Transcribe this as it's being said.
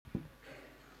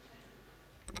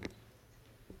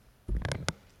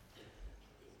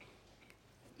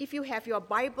If you have your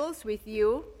Bibles with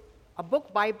you, a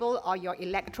book Bible or your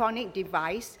electronic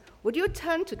device, would you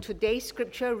turn to today's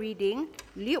scripture reading,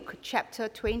 Luke chapter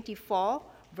 24,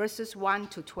 verses 1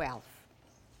 to 12.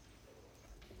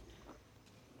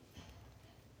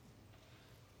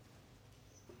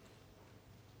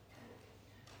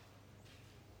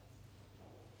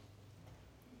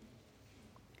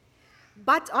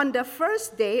 But on the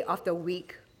first day of the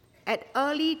week, at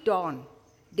early dawn,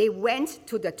 they went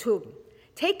to the tomb,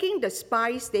 taking the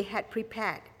spice they had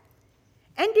prepared.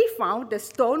 And they found the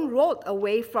stone rolled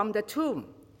away from the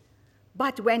tomb.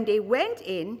 But when they went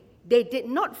in, they did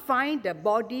not find the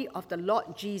body of the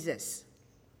Lord Jesus.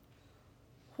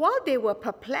 While they were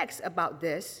perplexed about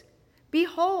this,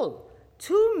 behold,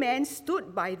 two men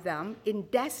stood by them in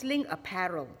dazzling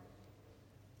apparel.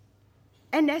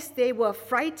 And as they were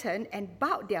frightened and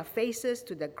bowed their faces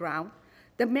to the ground,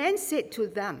 the man said to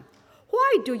them,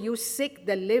 "Why do you seek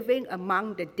the living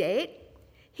among the dead?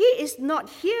 He is not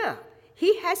here.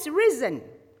 He has risen.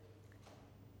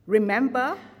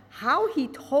 Remember how he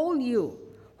told you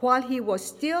while he was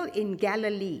still in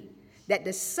Galilee that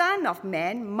the Son of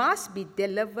Man must be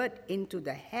delivered into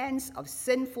the hands of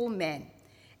sinful men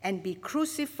and be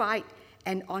crucified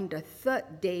and on the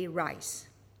third day rise."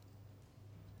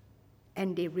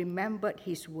 And they remembered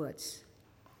his words.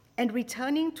 And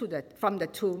returning from the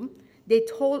tomb, they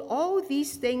told all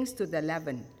these things to the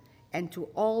 11 and to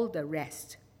all the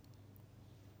rest.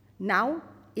 Now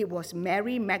it was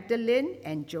Mary Magdalene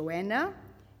and Joanna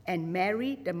and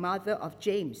Mary, the mother of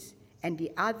James, and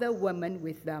the other women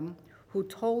with them who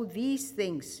told these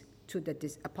things to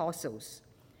the apostles.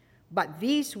 But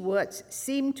these words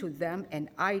seemed to them an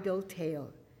idle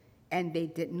tale, and they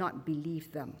did not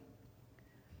believe them.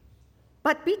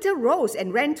 But Peter rose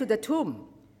and ran to the tomb.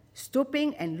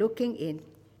 Stooping and looking in,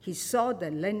 he saw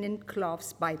the linen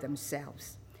cloths by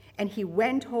themselves, and he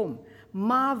went home,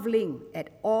 marveling at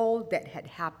all that had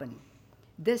happened.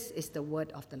 This is the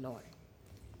word of the Lord.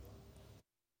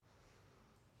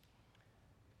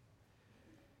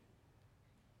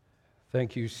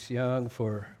 Thank you, Siang,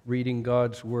 for reading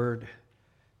God's word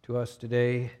to us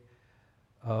today.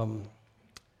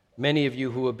 Many of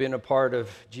you who have been a part of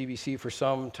GBC for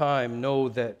some time know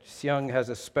that Siang has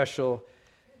a special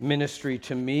ministry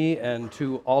to me and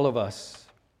to all of us,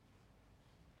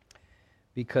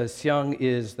 because Siang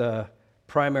is the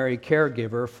primary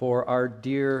caregiver for our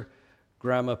dear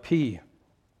Grandma P.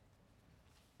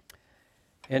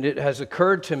 And it has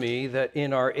occurred to me that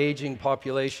in our aging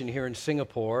population here in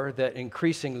Singapore, that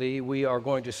increasingly we are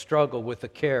going to struggle with the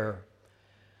care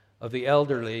of the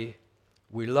elderly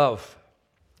we love.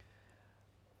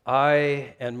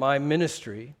 I and my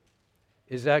ministry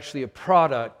is actually a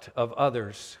product of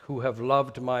others who have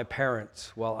loved my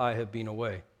parents while I have been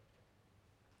away.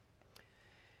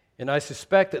 And I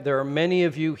suspect that there are many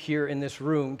of you here in this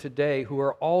room today who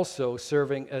are also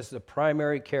serving as the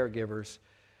primary caregivers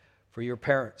for your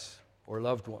parents or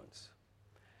loved ones.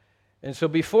 And so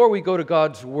before we go to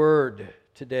God's word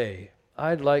today,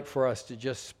 I'd like for us to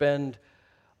just spend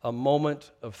a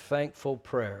moment of thankful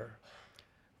prayer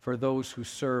for those who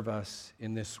serve us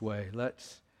in this way.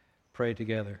 Let's pray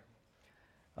together.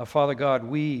 Father God,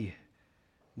 we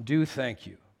do thank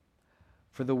you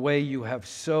for the way you have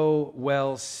so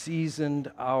well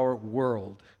seasoned our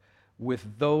world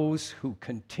with those who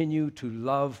continue to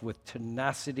love with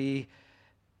tenacity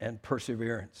and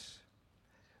perseverance.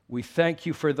 We thank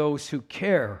you for those who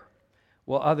care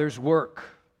while others work,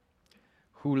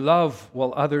 who love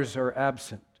while others are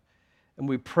absent. And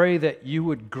we pray that you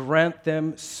would grant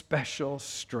them special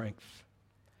strength.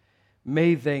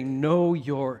 May they know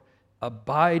your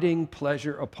abiding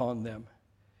pleasure upon them.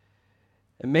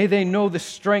 And may they know the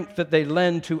strength that they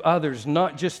lend to others,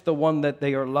 not just the one that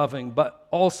they are loving, but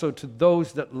also to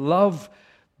those that love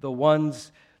the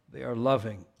ones they are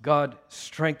loving. God,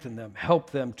 strengthen them.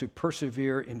 Help them to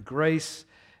persevere in grace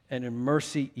and in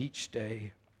mercy each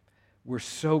day. We're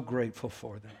so grateful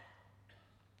for them.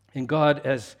 And God,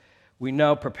 as we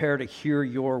now prepare to hear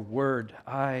your word,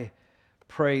 I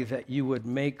pray that you would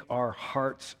make our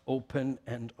hearts open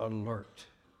and alert.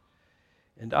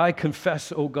 And I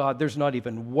confess, oh God, there's not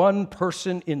even one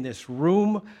person in this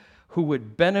room who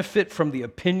would benefit from the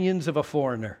opinions of a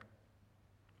foreigner.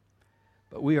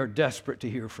 But we are desperate to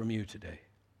hear from you today.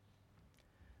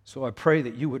 So I pray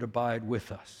that you would abide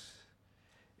with us,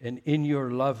 and in your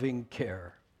loving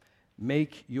care,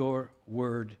 make your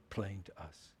word plain to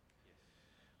us.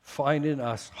 Find in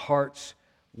us hearts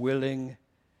willing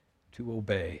to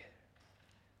obey.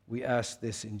 We ask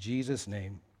this in Jesus'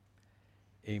 name.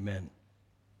 Amen.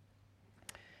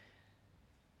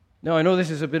 Now, I know this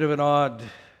is a bit of an odd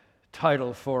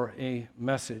title for a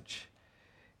message.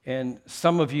 And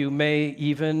some of you may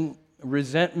even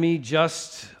resent me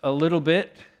just a little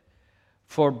bit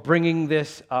for bringing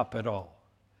this up at all.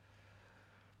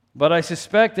 But I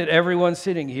suspect that everyone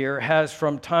sitting here has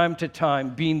from time to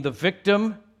time been the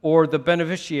victim or the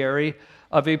beneficiary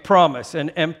of a promise,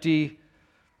 an empty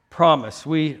promise.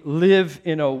 We live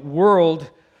in a world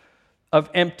of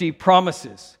empty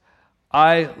promises.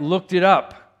 I looked it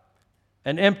up.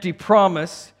 An empty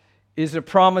promise is a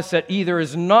promise that either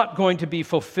is not going to be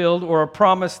fulfilled or a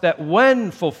promise that,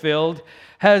 when fulfilled,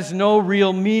 has no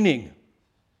real meaning.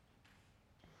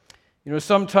 You know,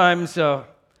 sometimes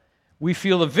we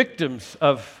feel the victims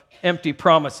of empty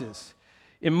promises.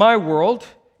 In my world,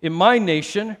 in my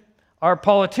nation, our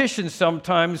politicians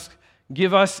sometimes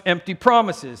give us empty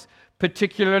promises.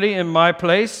 Particularly in my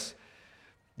place,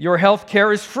 your health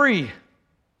care is free,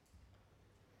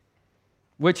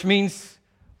 which means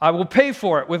I will pay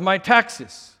for it with my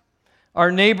taxes.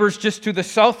 Our neighbors just to the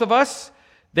south of us,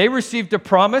 they received a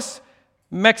promise,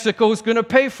 Mexico's going to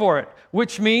pay for it,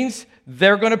 which means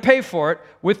they're going to pay for it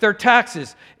with their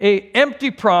taxes. An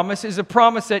empty promise is a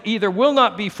promise that either will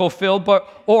not be fulfilled,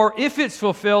 or if it's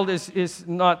fulfilled, is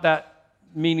not that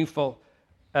meaningful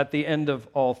at the end of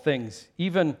all things.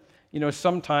 Even,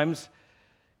 sometimes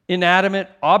inanimate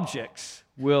objects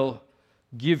will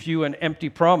give you an empty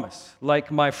promise,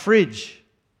 like my fridge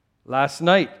last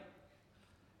night.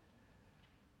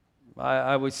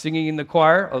 I was singing in the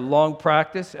choir, a long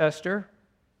practice, Esther.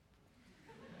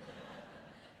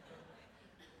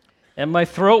 And my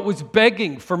throat was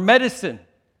begging for medicine,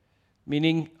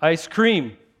 meaning ice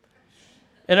cream.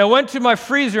 And I went to my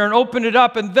freezer and opened it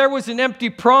up, and there was an empty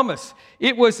promise.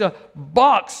 It was a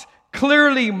box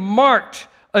clearly marked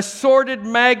Assorted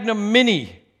Magnum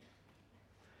Mini.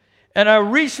 And I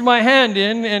reached my hand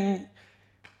in, and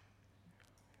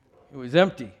it was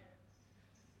empty. It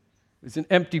was an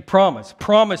empty promise.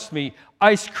 Promised me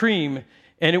ice cream,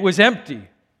 and it was empty.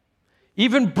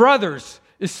 Even brothers,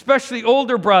 especially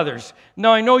older brothers.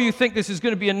 Now, I know you think this is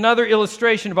going to be another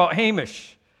illustration about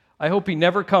Hamish. I hope he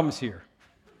never comes here.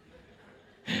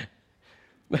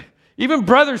 Even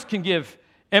brothers can give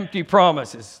empty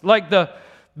promises. Like the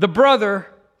brother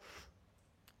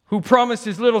who promised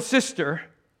his little sister,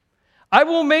 I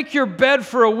will make your bed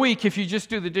for a week if you just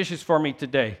do the dishes for me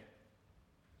today.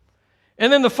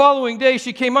 And then the following day,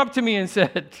 she came up to me and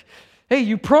said, hey,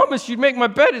 you promised you'd make my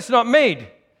bed. It's not made.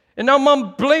 And now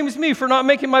Mom blames me for not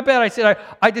making my bed. I said,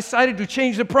 I decided to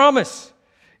change the promise.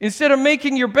 Instead of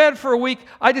making your bed for a week,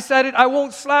 I decided I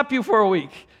won't slap you for a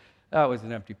week. That was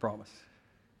an empty promise.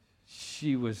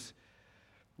 She was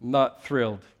not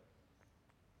thrilled.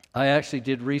 I actually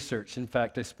did research. In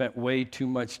fact, I spent way too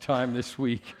much time this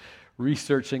week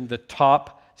researching the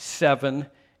top 7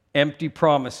 empty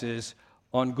promises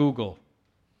on Google.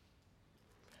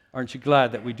 Aren't you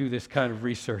glad that we do this kind of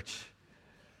research?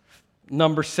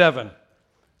 Number 7,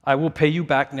 I will pay you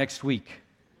back next week.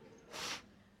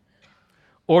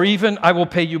 Or even, I will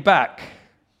pay you back.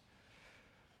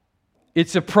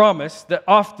 It's a promise that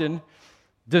often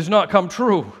does not come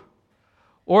true.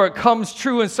 Or it comes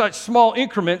true in such small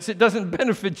increments, it doesn't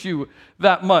benefit you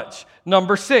that much.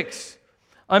 Number 6,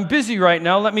 I'm busy right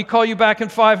now, let me call you back in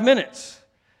 5 minutes.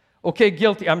 Okay,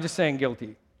 guilty. I'm just saying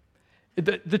guilty.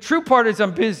 The true part is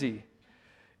I'm busy.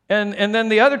 And then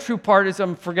the other true part is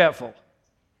I'm forgetful.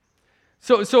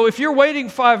 So if you're waiting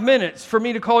 5 minutes for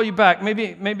me to call you back,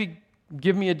 maybe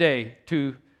give me a day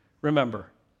to remember.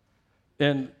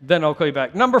 And then I'll call you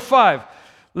back. Number 5,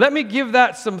 let me give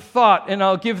that some thought and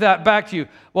I'll give that back to you.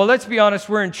 Well, let's be honest,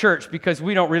 we're in church because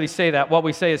we don't really say that. What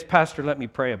we say is, Pastor, let me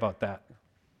pray about that.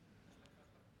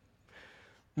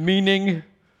 Meaning,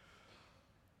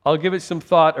 I'll give it some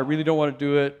thought. I really don't want to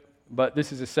do it, but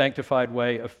this is a sanctified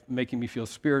way of making me feel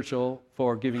spiritual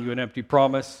for giving you an empty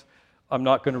promise. I'm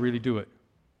not going to really do it.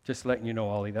 Just letting you know,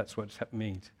 Ollie, that's what it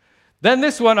means. Then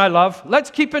this one I love.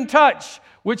 Let's keep in touch,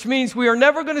 which means we are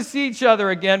never going to see each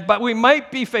other again, but we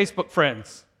might be Facebook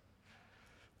friends.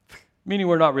 Meaning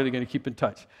we're not really going to keep in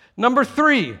touch. Number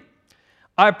 3,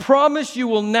 I promise you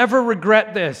will never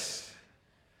regret this,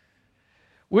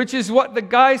 which is what the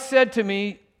guy said to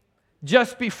me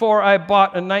just before I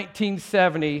bought a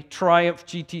 1970 Triumph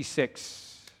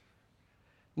GT6.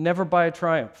 Never buy a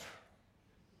Triumph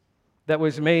that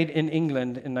was made in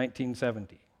England in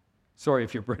 1970. Sorry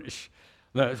if you're British.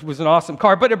 No, it was an awesome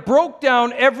car, but it broke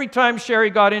down every time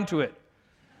Sherry got into it.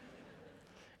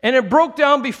 And it broke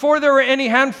down before there were any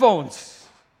handphones.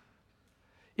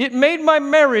 It made my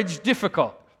marriage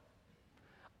difficult.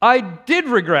 I did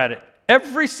regret it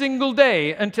every single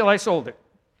day until I sold it.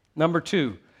 Number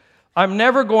 2, I'm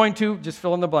never going to, just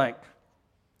fill in the blank.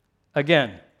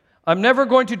 again. I'm never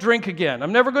going to drink again.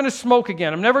 I'm never going to smoke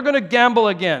again. I'm never going to gamble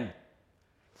again.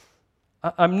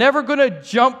 I'm never going to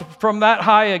jump from that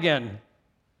high again.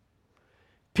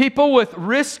 People with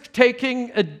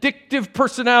risk-taking, addictive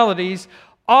personalities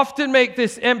often make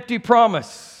this empty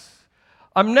promise.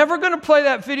 I'm never going to play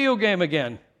that video game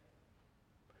again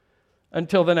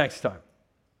until the next time.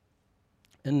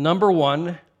 And number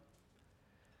one,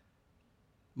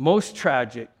 most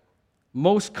tragic,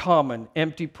 most common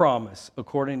empty promise,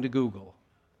 according to Google,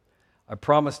 I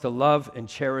promise to love and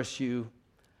cherish you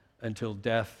until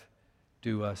death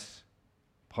do us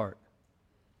part.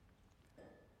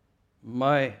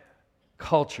 My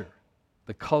culture,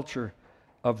 the culture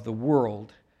of the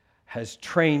world, has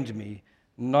trained me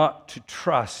not to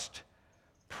trust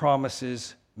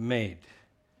promises made.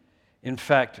 In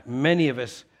fact, many of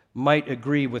us might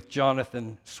agree with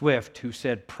Jonathan Swift, who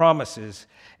said promises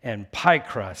and pie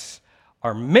crusts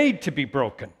are made to be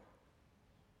broken.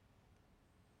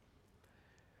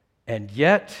 And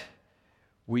yet,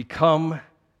 we come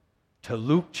to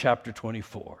Luke chapter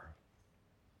 24.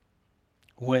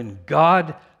 When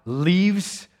God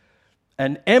leaves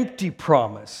an empty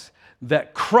promise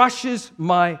that crushes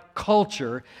my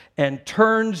culture and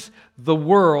turns the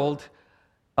world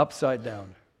upside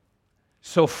down.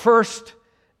 So first,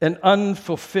 an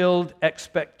unfulfilled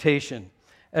expectation.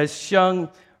 As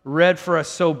Xiang read for us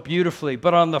so beautifully,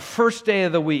 but on the first day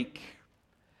of the week,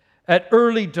 at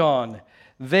early dawn,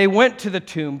 they went to the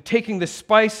tomb, taking the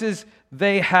spices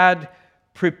they had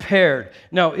prepared.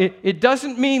 Now, it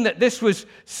doesn't mean that this was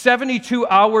 72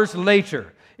 hours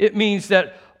later. It means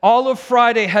that all of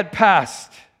Friday had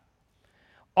passed.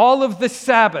 All of the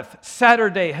Sabbath,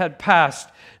 Saturday, had passed.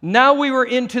 Now we were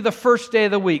into the first day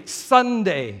of the week,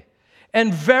 Sunday.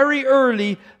 And very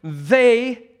early,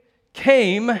 they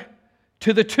came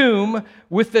to the tomb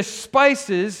with the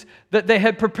spices that they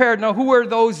had prepared. Now, who are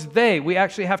those they? We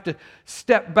actually have to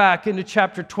step back into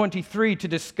chapter 23 to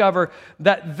discover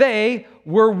that they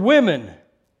were women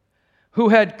who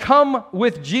had come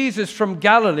with Jesus from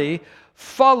Galilee,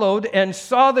 followed and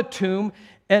saw the tomb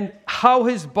and how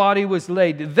his body was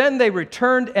laid. Then they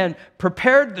returned and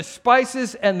prepared the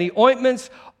spices and the ointments.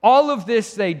 All of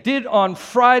this they did on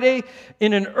Friday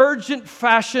in an urgent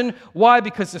fashion. Why?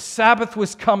 Because the Sabbath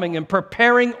was coming, and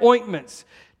preparing ointments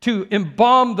to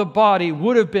embalm the body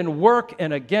would have been work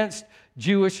and against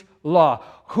Jewish law.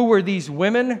 Who were these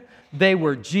women? They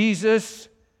were Jesus'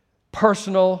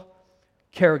 personal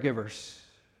caregivers.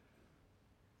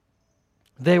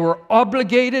 They were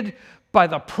obligated by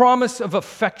the promise of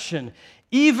affection,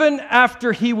 even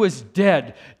after he was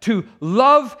dead, to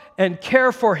love and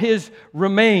care for his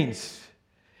remains.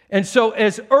 And so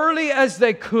as early as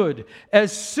they could,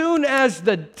 as soon as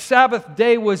the Sabbath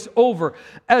day was over,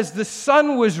 as the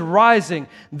sun was rising,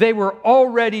 they were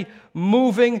already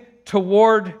moving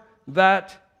toward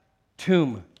that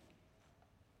tomb.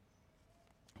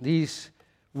 These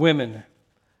women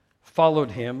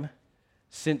followed him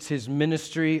since his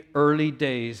ministry early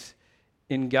days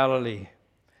in Galilee.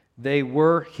 They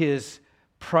were his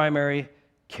primary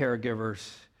caregivers,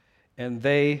 and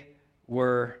they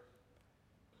were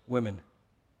women.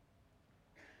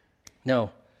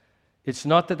 No, it's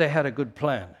not that they had a good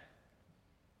plan,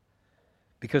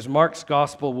 because Mark's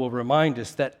gospel will remind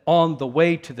us that on the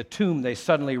way to the tomb, they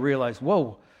suddenly realized,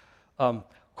 whoa,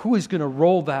 who is going to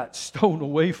roll that stone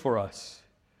away for us?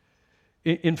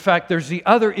 In fact, there's the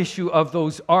other issue of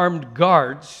those armed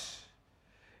guards,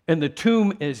 and the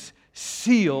tomb is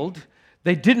sealed.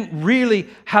 They didn't really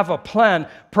have a plan.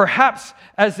 Perhaps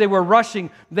as they were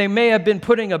rushing, they may have been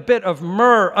putting a bit of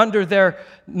myrrh under their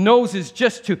noses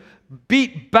just to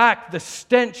beat back the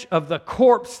stench of the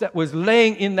corpse that was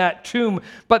laying in that tomb.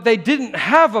 But they didn't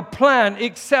have a plan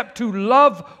except to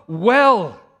love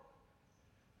well.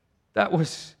 That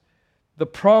was the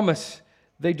promise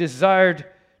they desired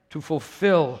to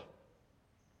fulfill.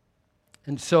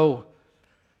 And so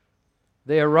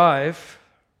they arrive,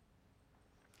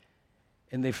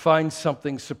 and they find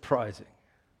something surprising.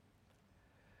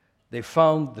 They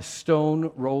found the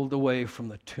stone rolled away from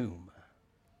the tomb.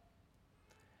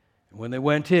 And when they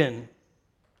went in,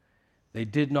 they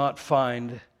did not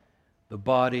find the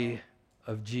body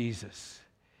of Jesus.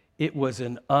 It was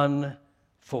an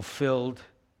unfulfilled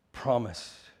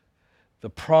promise. The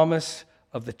promise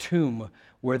of the tomb,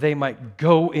 where they might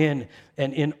go in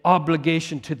and, in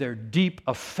obligation to their deep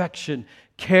affection,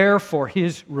 care for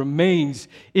his remains.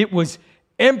 It was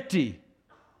empty.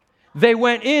 They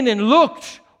went in and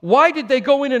looked. Why did they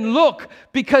go in and look?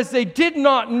 Because they did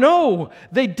not know.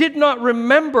 They did not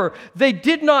remember. They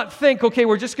did not think, okay,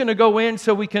 we're just going to go in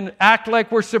so we can act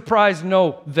like we're surprised.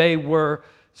 No, they were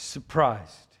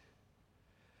surprised.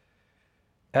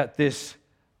 at this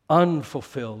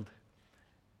unfulfilled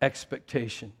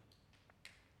expectation.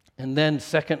 And then,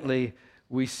 secondly,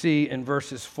 we see in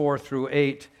verses 4 through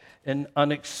 8 an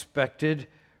unexpected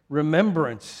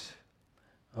remembrance.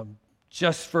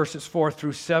 Just verses 4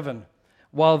 through 7.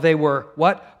 While they were,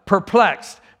 what?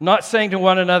 Perplexed. Not saying to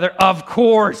one another, of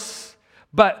course.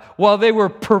 But while they were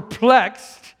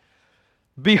perplexed,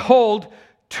 behold,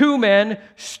 2 men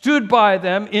stood by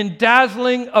them in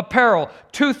dazzling apparel.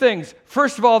 2 things.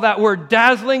 First of all, that word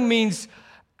dazzling means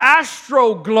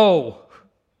astroglow.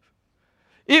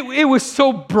 It was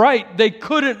so bright they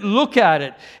couldn't look at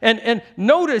it. And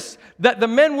notice that the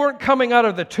men weren't coming out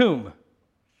of the tomb.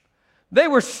 They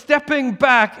were stepping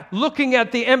back, looking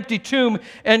at the empty tomb,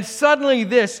 and suddenly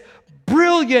this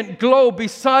brilliant glow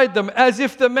beside them, as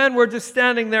if the men were just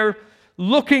standing there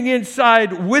looking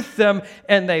inside with them,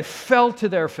 and they fell to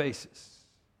their faces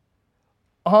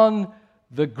on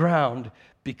the ground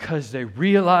because they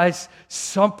realized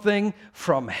something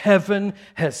from heaven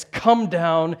has come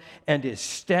down and is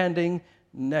standing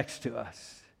next to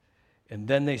us. And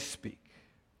then they speak.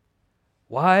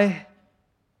 Why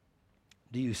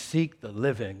do you seek the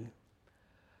living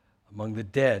among the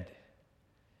dead?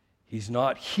 He's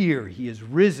not here. He is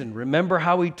risen. Remember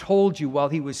how he told you while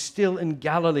he was still in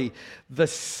Galilee, the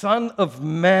Son of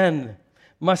Man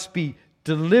must be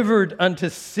delivered unto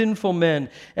sinful men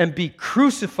and be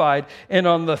crucified, and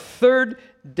on the 3rd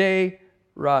day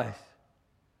rise.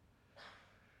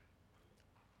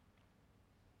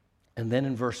 And then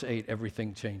in verse 8,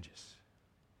 everything changes.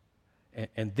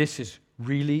 And this is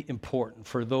really important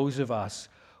for those of us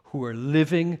who are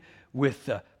living with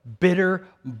the bitter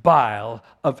bile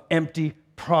of empty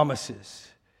promises.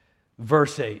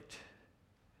 Verse 8,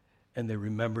 and they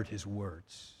remembered his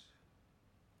words.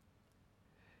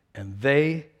 And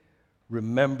they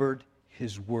remembered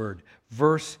his word.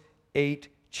 Verse 8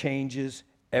 changes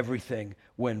everything.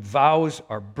 When vows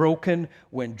are broken,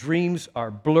 when dreams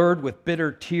are blurred with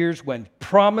bitter tears, when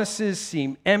promises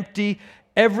seem empty,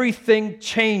 everything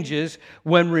changes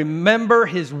when remember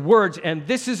his words. And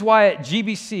this is why at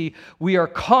GBC we are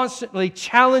constantly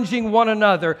challenging one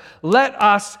another. Let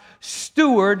us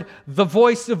steward the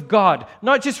voice of God.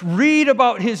 Not just read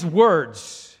about his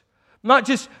words. Not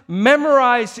just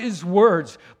memorize his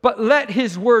words, but let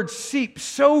his words seep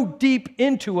so deep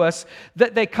into us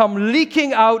that they come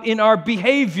leaking out in our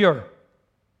behavior.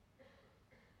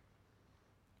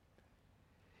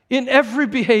 In every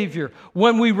behavior,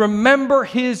 when we remember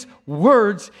his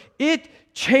words, it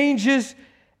changes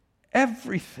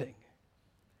everything.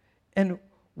 And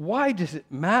why does it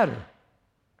matter?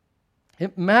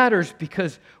 It matters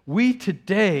because we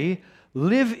today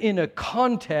live in a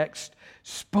context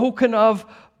spoken of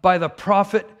by the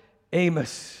prophet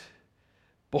Amos.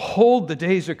 Behold, the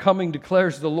days are coming,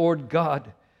 declares the Lord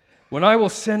God, when I will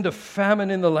send a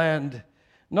famine in the land,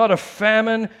 not a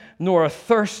famine nor a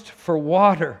thirst for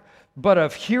water, but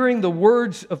of hearing the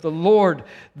words of the Lord.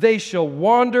 They shall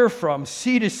wander from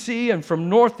sea to sea and from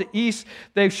north to east.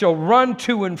 They shall run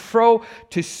to and fro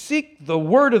to seek the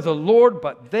word of the Lord,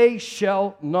 but they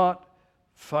shall not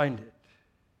find it.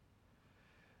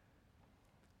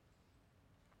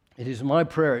 It is my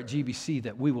prayer at GBC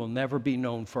that we will never be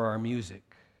known for our music.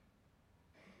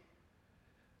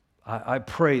 I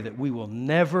pray that we will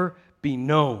never be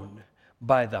known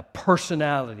by the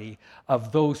personality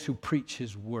of those who preach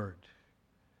his word.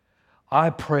 I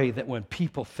pray that when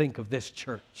people think of this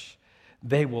church,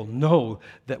 they will know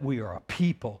that we are a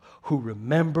people who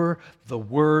remember the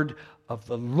word of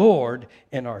the Lord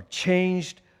and are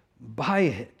changed by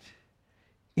it.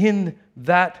 In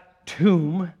that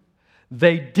tomb,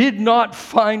 they did not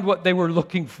find what they were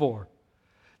looking for.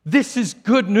 This is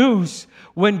good news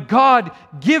when God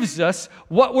gives us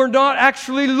what we're not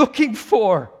actually looking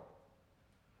for.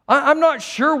 I'm not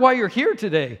sure why you're here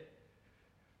today.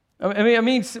 I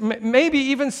mean, maybe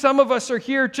even some of us are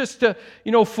here just to,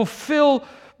 fulfill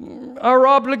our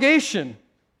obligation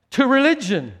to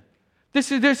religion.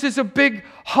 This is a big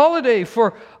holiday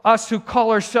for us who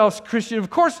call ourselves Christian. Of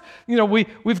course,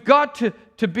 we've got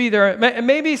to be there.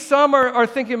 Maybe some are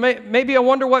thinking, maybe I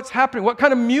wonder what's happening. What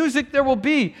kind of music there will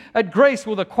be at Grace?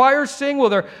 Will the choir sing? Will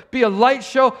there be a light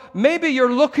show? Maybe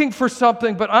you're looking for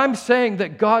something, but I'm saying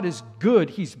that God is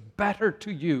good. He's better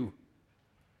to you.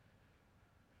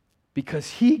 Because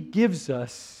he gives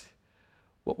us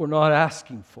what we're not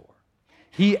asking for.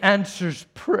 He answers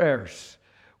prayers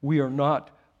we are not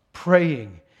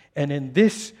praying. And in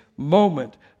this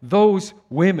moment, those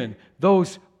women,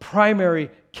 those primary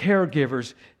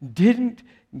caregivers didn't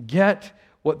get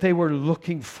what they were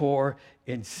looking for.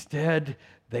 Instead,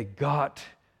 they got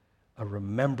a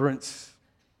remembrance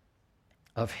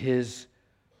of his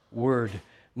word,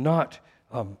 not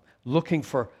looking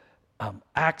for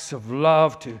acts of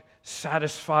love to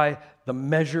satisfy the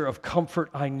measure of comfort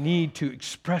I need to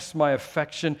express my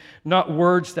affection, not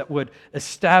words that would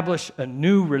establish a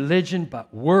new religion,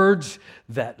 but words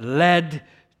that led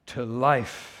to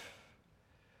life.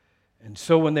 And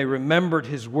so when they remembered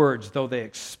his words, though they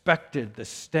expected the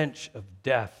stench of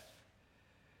death,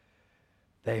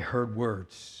 they heard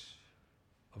words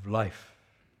of life.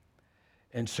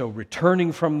 And so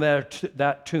returning from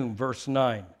that tomb, verse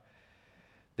 9,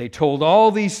 they told all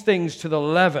these things to the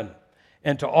 11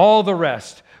 and to all the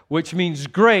rest, which means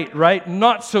great, right?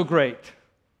 Not so great.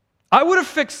 I would have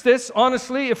fixed this,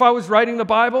 honestly, if I was writing the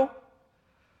Bible.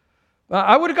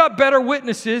 I would have got better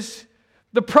witnesses.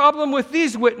 The problem with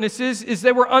these witnesses is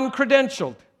they were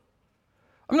uncredentialed.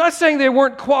 I'm not saying they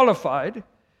weren't qualified,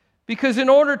 because in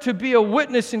order to be a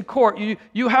witness in court,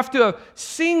 you have to have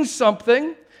seen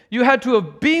something. You had to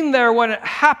have been there when it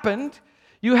happened.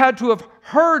 You had to have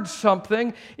heard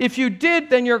something. If you did,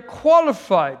 then you're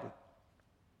qualified.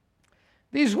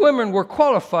 These women were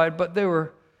qualified, but they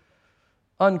were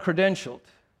uncredentialed.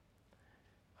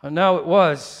 And now it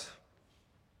was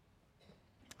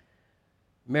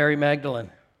Mary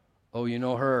Magdalene. Oh, you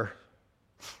know her.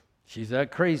 She's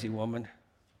that crazy woman.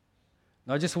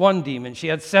 Not just one demon. She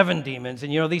had 7 demons.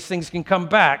 And you know, these things can come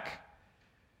back.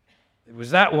 It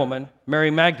was that woman, Mary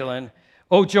Magdalene.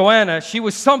 Oh, Joanna, she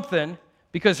was something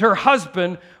because her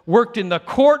husband worked in the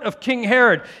court of King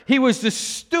Herod. He was the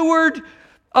steward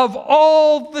of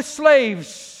all the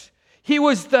slaves. He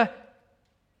was the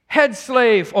head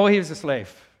slave. Oh, he was a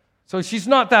slave. So she's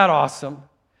not that awesome.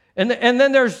 And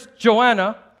then there's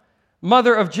Joanna,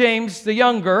 mother of James the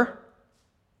younger,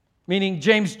 meaning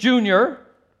James Jr.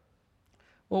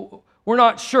 Well, we're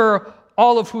not sure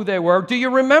all of who they were. Do you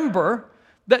remember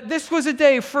that this was a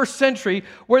day, first century,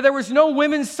 where there was no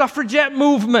women's suffragette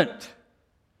movement?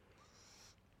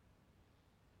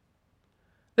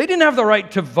 They didn't have the right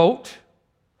to vote,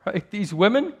 right? These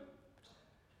women.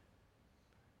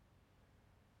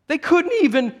 They couldn't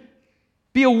even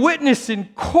be a witness in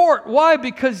court. Why?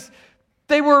 Because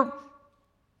they were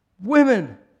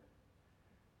women.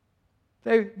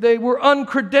 They were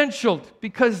uncredentialed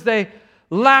because they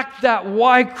lacked that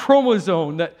Y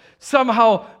chromosome that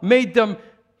somehow made them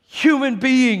human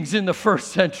beings in the first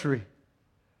century.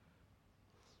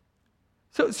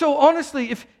 So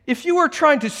honestly, if you were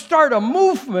trying to start a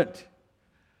movement,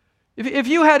 if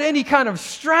you had any kind of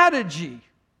strategy,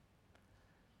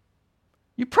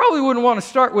 you probably wouldn't want to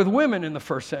start with women in the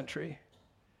first century.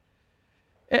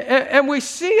 And we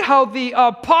see how the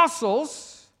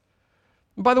apostles,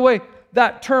 by the way,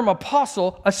 that term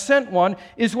apostle, a sent one,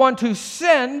 is one to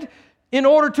send in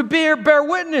order to bear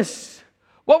witness.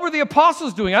 What were the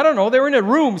apostles doing? I don't know. They were in a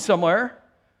room somewhere.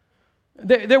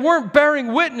 They weren't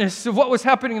bearing witness of what was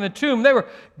happening in the tomb. They were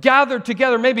gathered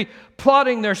together, maybe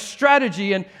plotting their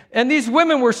strategy. And these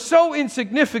women were so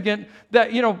insignificant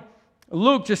that,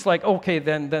 Luke just like, okay,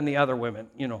 then the other women,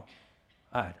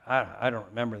 I don't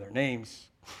remember their names.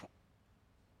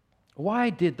 Why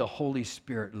did the Holy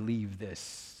Spirit leave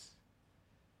this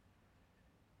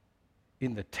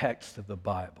in the text of the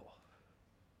Bible?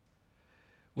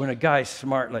 When a guy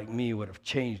smart like me would have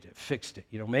changed it, fixed it,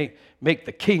 make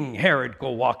the King Herod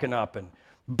go walking up and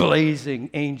blazing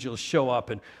angels show up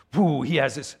and he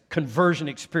has this conversion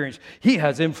experience. He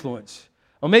has influence.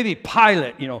 Or maybe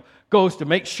Pilate, goes to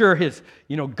make sure his,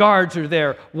 guards are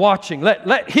there watching.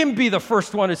 Let him be the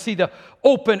first one to see the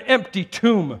open, empty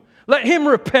tomb. Let him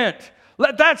repent.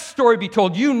 Let that story be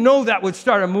told. That would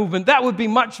start a movement. That would be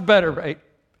much better, right?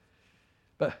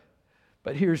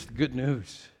 But here's the good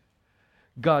news.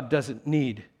 God doesn't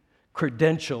need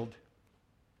credentialed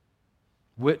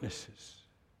witnesses.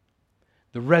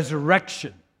 The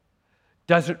resurrection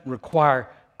doesn't require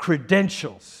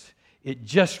credentials. It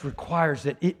just requires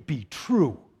that it be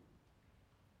true.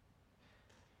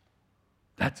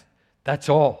 That's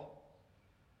all.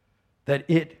 That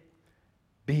it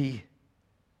be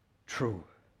true.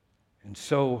 And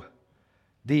so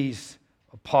these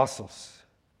apostles,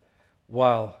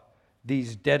 while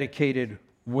these dedicated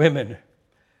women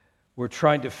were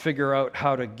trying to figure out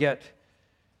how to get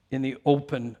in the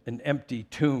open and empty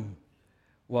tomb,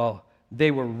 while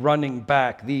they were running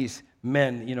back, these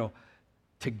men,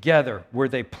 together, were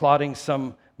they plotting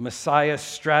some Messiah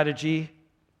strategy?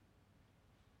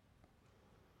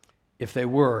 If they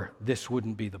were, this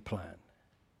wouldn't be the plan.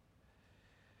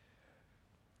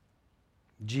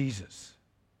 Jesus,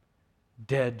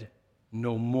 dead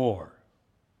no more.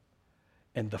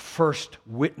 And the first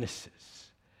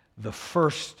witnesses, the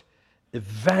first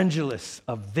evangelists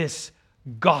of this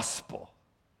gospel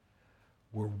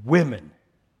were women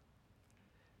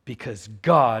because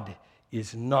God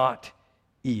is not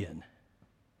Ian.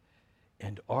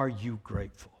 And are you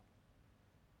grateful?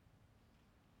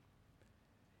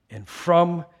 And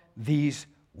from these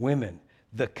women,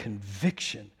 the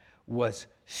conviction was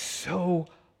so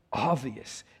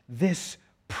obvious. This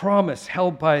promise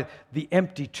held by the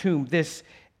empty tomb, this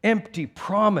empty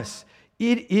promise,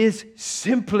 it is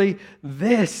simply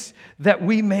this, that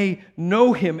we may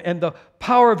know him and the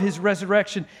power of his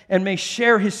resurrection and may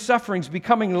share his sufferings,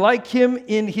 becoming like him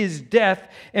in his death,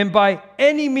 and by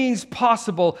any means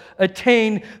possible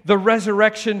attain the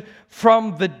resurrection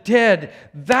from the dead.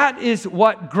 That is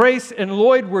what Grace and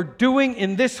Lloyd were doing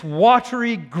in this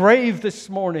watery grave this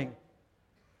morning.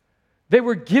 They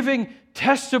were giving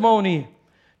testimony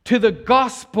to the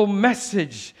gospel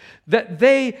message that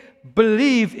they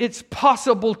believe it's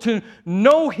possible to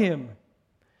know him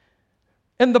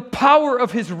and the power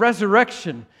of his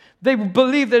resurrection. They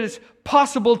believe that it's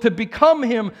possible to become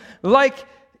him like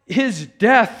his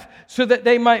death so that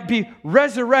they might be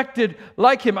resurrected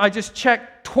like him. I just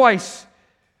checked twice.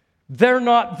 They're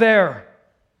not there.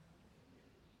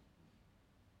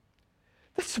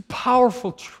 That's a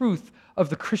powerful truth of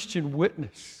the Christian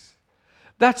witness.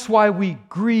 That's why we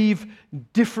grieve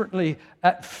differently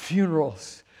at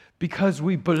funerals, because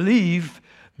we believe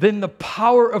then the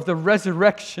power of the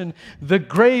resurrection, the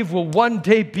grave will one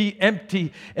day be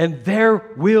empty, and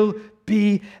there will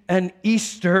be an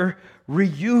Easter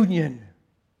reunion.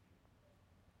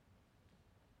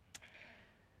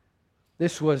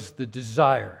 This was the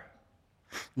desire,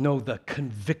 no, the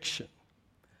conviction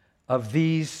of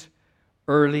these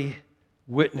early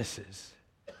witnesses.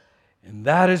 And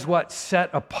that is what set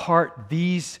apart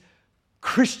these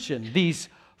Christians, these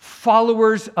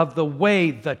followers of the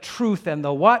way, the truth, and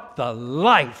the what? The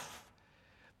life.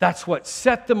 That's what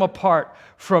set them apart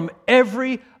from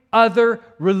every other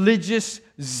religious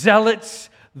zealots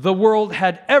the world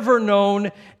had ever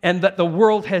known and that the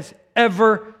world has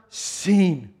ever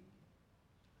seen.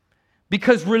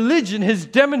 Because religion has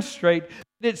demonstrated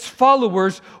that its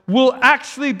followers will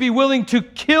actually be willing to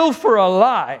kill for a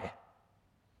lie.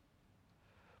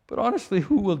 But honestly,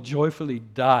 who will joyfully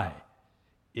die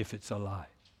if it's a lie?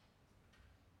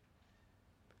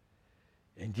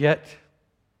 And yet,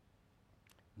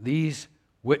 these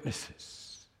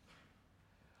witnesses,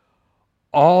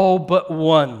 all but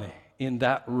one in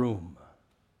that room,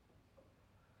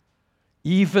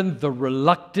 even the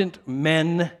reluctant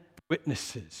men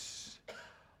witnesses,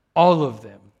 all of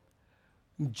them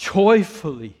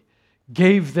joyfully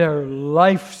gave their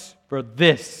lives for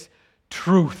this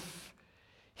truth.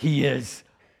 He is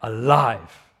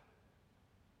alive.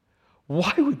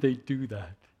 Why would they do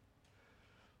that?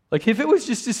 Like, if it was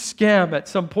just a scam at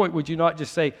some point, would you not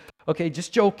just say, okay,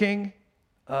 just joking,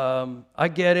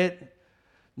 I get it,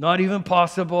 not even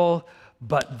possible,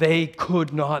 but they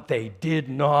could not, they did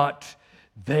not,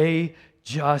 they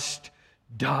just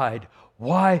died.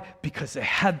 Why? Because they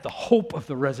had the hope of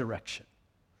the resurrection.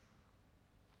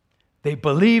 They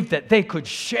believed that they could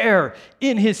share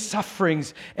in his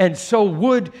sufferings and so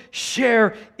would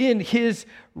share in his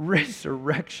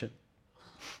resurrection.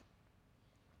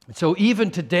 And so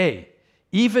even today,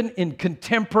 even in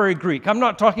contemporary Greek, I'm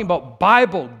not talking about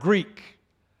Bible Greek,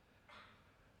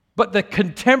 but the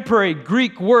contemporary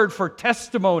Greek word for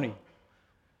testimony,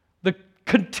 the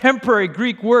contemporary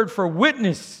Greek word for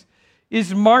witness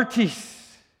is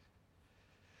martis,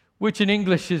 which in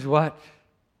English is what?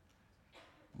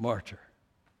 Martyr.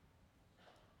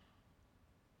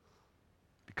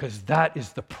 Because that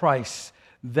is the price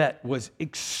that was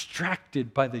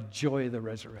extracted by the joy of the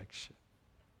resurrection.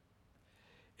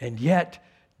 And yet,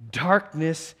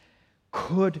 darkness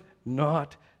could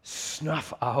not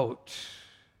snuff out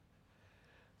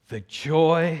the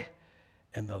joy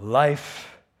and the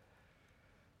life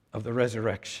of the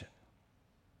resurrection.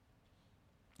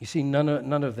 You see, none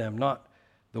of them, not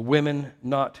the women,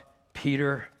 not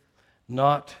Peter,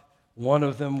 not one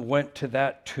of them went to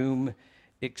that tomb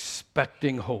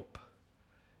expecting hope,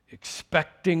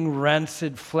 expecting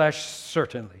rancid flesh,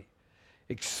 certainly,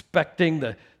 expecting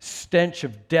the stench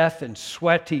of death and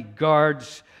sweaty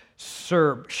guards,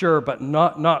 sure, but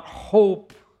not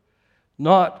hope,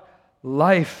 not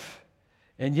life.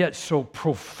 And yet so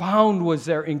profound was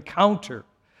their encounter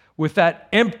with that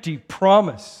empty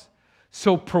promise.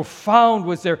 So profound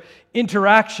was their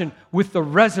interaction with the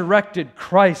resurrected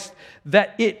Christ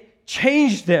that it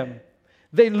changed them.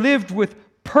 They lived with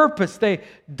purpose. They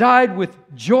died with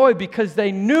joy because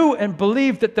they knew and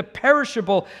believed that the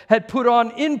perishable had put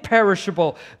on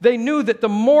imperishable. They knew that the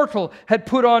mortal had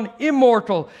put on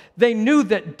immortal. They knew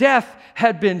that death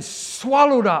had been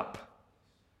swallowed up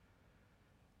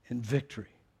in victory.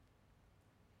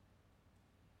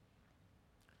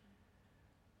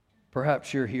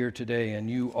 Perhaps you're here today and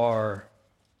you are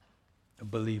a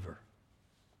believer.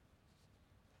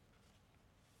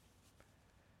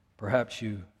 Perhaps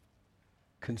you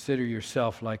consider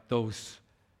yourself like those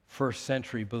first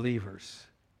century believers,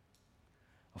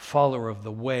 a follower of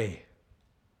the way,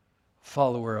 a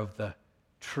follower of the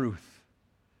truth,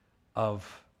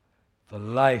 of the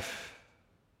life,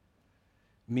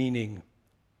 meaning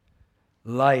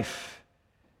life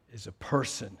is a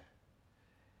person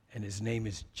and his name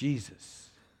is Jesus.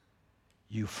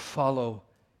 You follow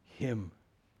him.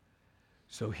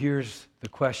 So here's the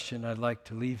question I'd like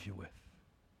to leave you with.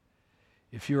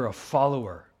 If you're a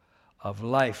follower of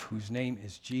life whose name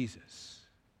is Jesus,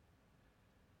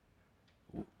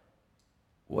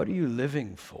 what are you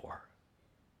living for?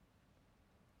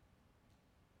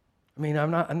 I mean,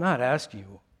 I'm not asking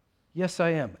you. Yes, I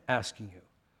am asking you.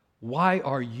 Why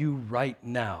are you right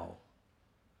now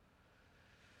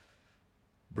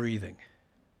breathing?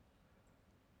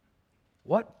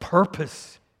 What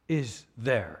purpose is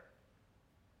there?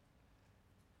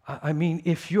 I mean,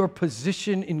 if your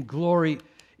position in glory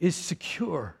is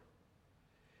secure,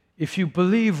 if you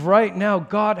believe right now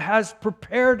God has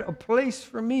prepared a place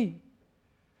for me,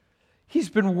 He's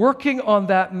been working on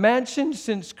that mansion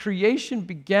since creation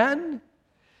began.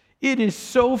 It is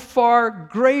so far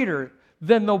greater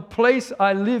than the place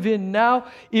I live in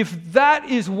now. If that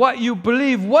is what you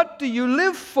believe, what do you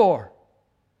live for?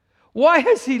 Why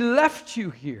has He left you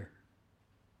here?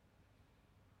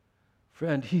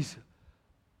 Friend, He's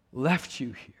left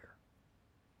you here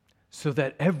so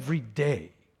that every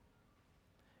day,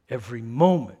 every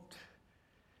moment,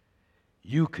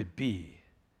 you could be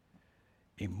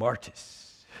a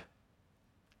martyrs.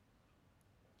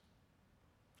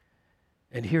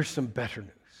 And here's some better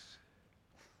news.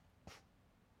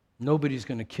 Nobody's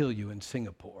going to kill you in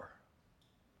Singapore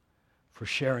for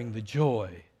sharing the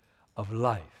joy of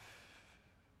life.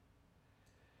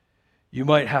 You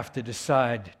might have to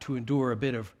decide to endure a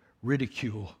bit of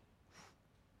ridicule.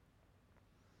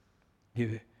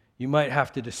 You might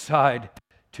have to decide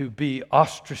to be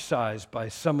ostracized by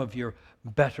some of your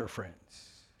better friends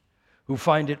who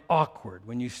find it awkward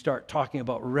when you start talking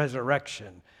about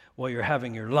resurrection while you're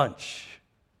having your lunch,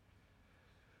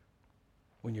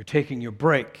 when you're taking your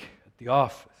break at the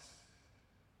office.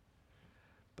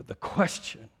 But the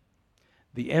question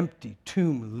the empty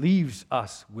tomb leaves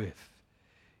us with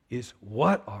is,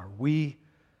 what are we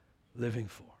living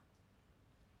for?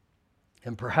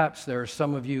 And perhaps there are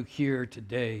some of you here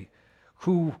today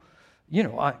who,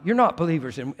 you're not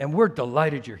believers, and we're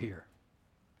delighted you're here.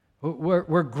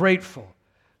 We're grateful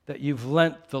that you've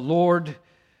lent the Lord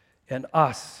and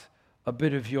us a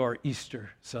bit of your Easter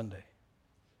Sunday.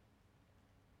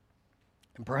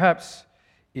 And perhaps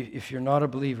if you're not a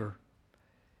believer,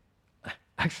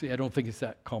 actually I don't think it's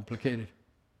that complicated.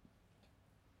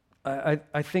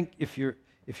 I think if you're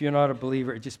not a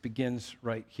believer, it just begins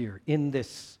right here in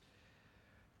this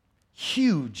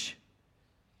huge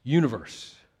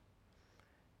universe.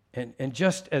 And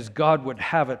just as God would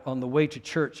have it, on the way to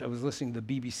church, I was listening to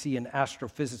the BBC, an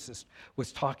astrophysicist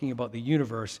was talking about the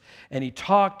universe, and he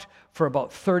talked for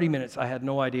about 30 minutes. I had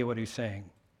no idea what he was saying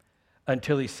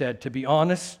until he said, to be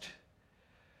honest,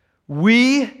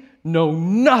 we know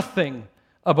nothing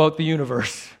about the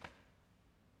universe.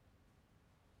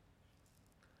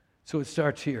 So it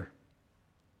starts here.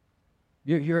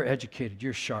 You're educated,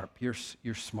 you're sharp, you're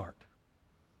smart.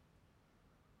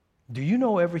 Do you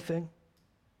know everything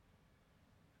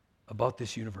about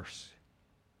this universe?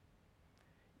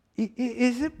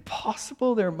 Is it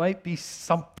possible there might be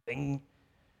something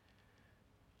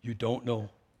you don't know?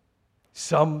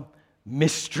 Some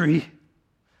mystery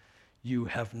you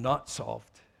have not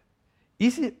solved?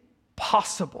 Is it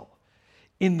possible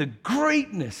in the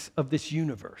greatness of this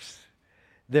universe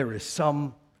there is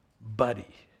somebody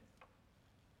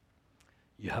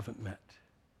you haven't met?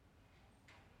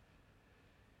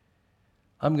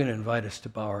 I'm going to invite us to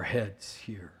bow our heads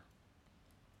here.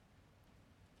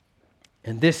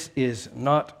 And this is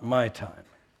not my time.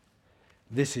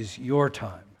 This is your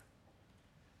time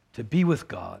to be with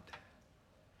God,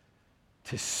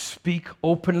 to speak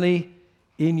openly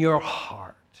in your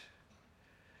heart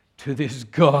to this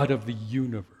God of the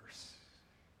universe.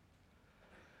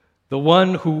 The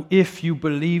one who, if you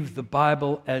believe the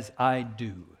Bible as I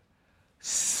do,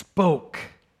 spoke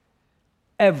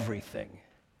everything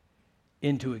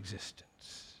into existence.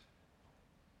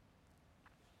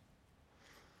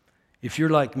 If you're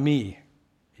like me,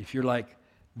 if you're like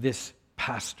this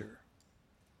pastor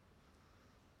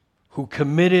who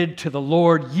committed to the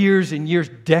Lord years and years,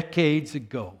 decades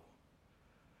ago,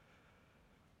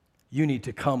 you need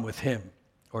to come with him,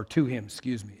 or to him,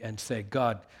 and say,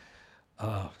 God,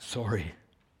 Sorry.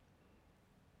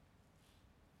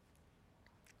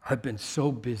 I've been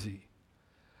so busy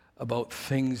about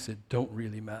things that don't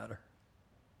really matter.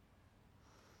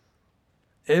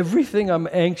 Everything I'm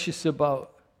anxious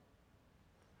about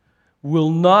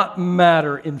will not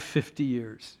matter in 50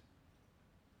 years,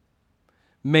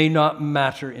 may not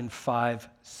matter in 5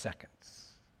 seconds.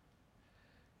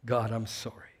 God, I'm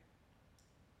sorry.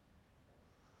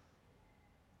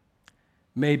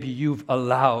 Maybe you've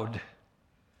allowed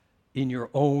in your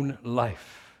own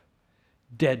life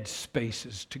dead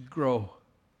spaces to grow.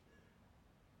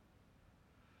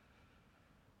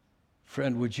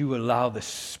 Friend, would you allow the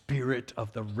Spirit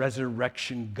of the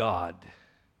resurrection God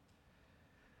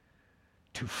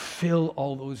to fill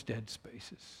all those dead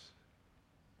spaces?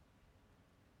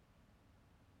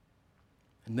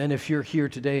 And then if you're here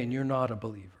today and you're not a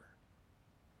believer,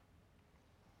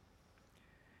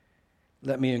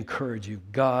 let me encourage you,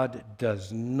 God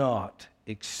does not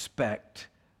expect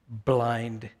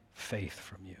blind faith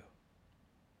from you.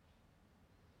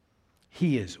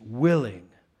 He is willing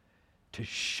to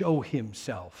show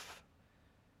himself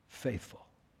faithful.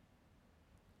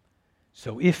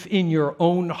 So if in your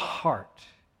own heart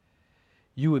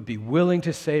you would be willing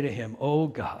to say to him, oh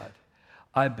God,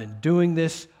 I've been doing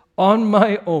this on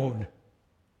my own,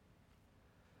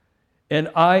 and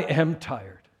I am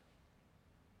tired.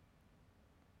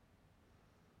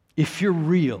 If you're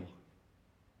real,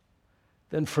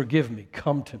 then forgive me,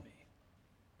 come to me.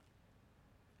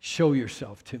 Show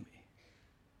yourself to me,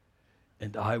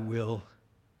 and I will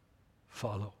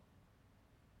follow.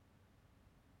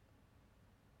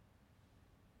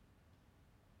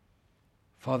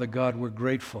 Father God, we're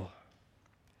grateful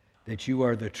that you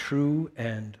are the true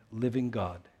and living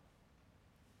God.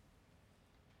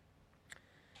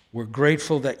 We're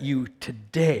grateful that you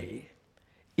today,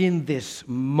 in this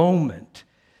moment,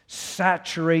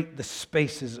 saturate the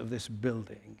spaces of this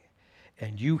building,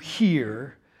 and you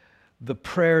hear the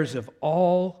prayers of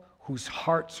all whose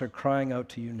hearts are crying out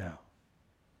to you now.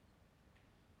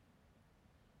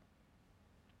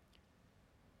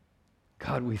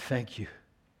 God, we thank you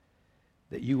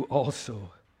that you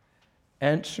also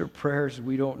answer prayers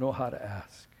we don't know how to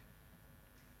ask.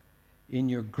 In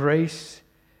your grace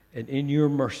and in your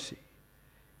mercy,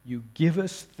 you give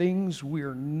us things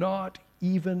we're not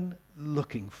even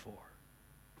looking for.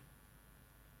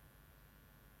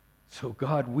 So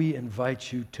God, we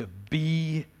invite you to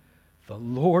be the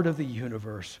Lord of the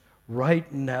universe right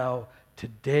now,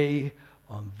 today,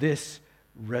 on this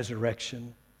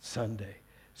Resurrection Sunday.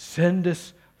 Send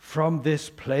us from this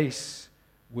place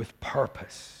with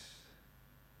purpose.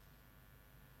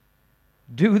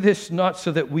 Do this not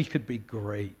so that we could be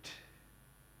great,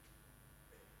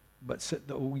 but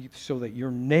so that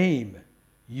your name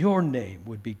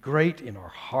would be great in our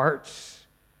hearts,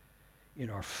 in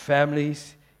our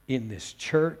families, in this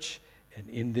church, and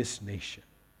in this nation.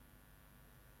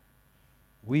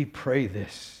 We pray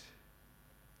this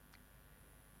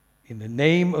in the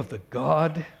name of the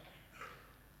God,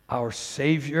 our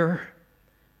Savior,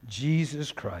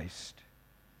 Jesus Christ.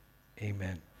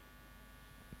 Amen.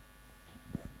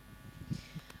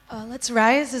 Let's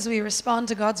rise as we respond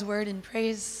to God's word in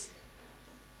praise.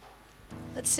 Let's sing.